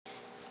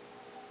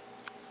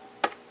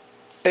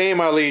Hey,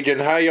 my Legion,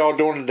 how y'all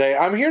doing today?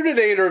 I'm here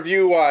today to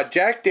review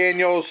Jack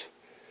Daniel's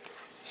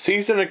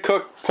seasoned and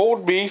cooked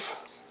pulled beef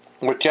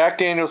with Jack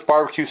Daniel's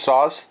barbecue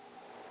sauce,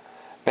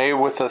 made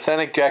with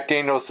authentic Jack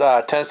Daniel's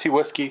Tennessee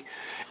whiskey.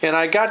 And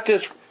I got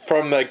this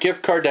from the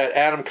gift card that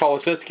Adam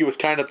Kolasinski was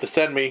kind enough to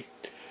send me.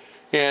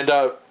 And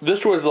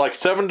this was like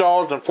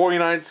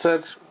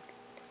 $7.49.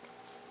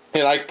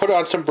 And I put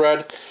on some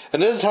bread.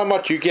 And this is how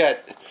much you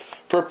get.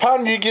 For a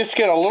pound, you just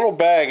get a little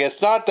bag.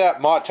 It's not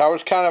that much. I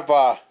was kind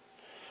of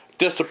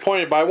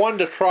disappointed, but I wanted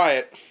to try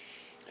it.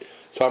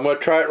 So I'm going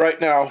to try it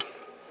right now.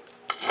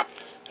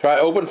 Try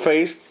open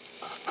face.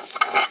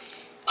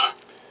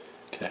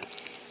 Okay.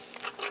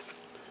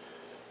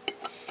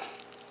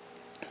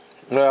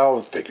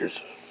 Well,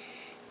 figures.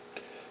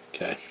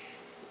 Okay.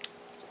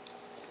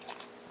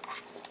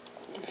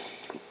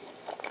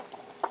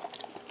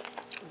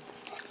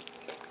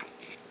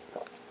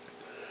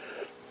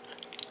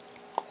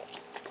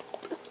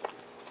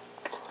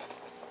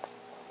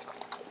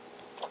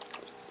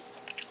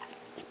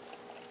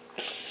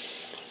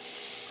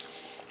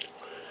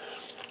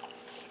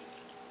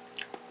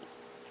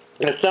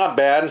 It's not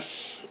bad,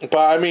 but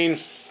I mean,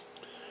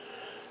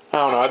 I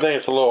don't know. I think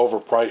it's a little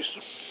overpriced.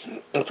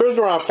 If it was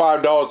around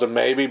 $5, then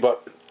maybe,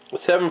 but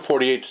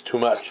 $7.48 is too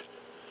much.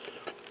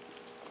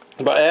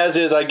 But as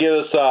is, I give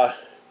this a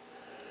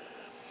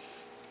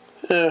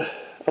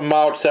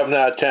mild 7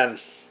 out of 10.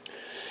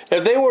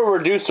 If they were to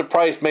reduce the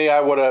price, maybe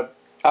I would have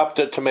upped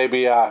it to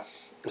maybe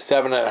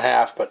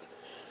 7.5. But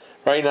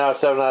right now,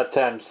 7 out of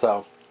 10.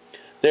 So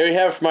there you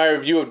have it for my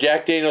review of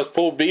Jack Daniel's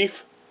pulled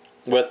beef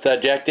with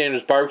Jack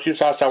Daniel's barbecue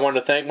sauce. I want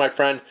to thank my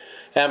friend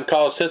Adam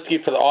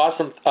Kolasinski for the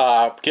awesome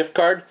gift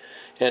card.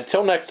 And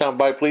until next time,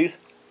 bye please.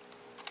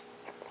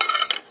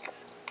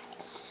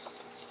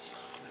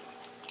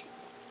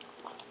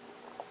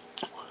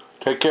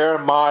 Take care,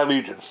 my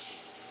Legion.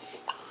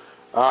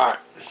 Alright.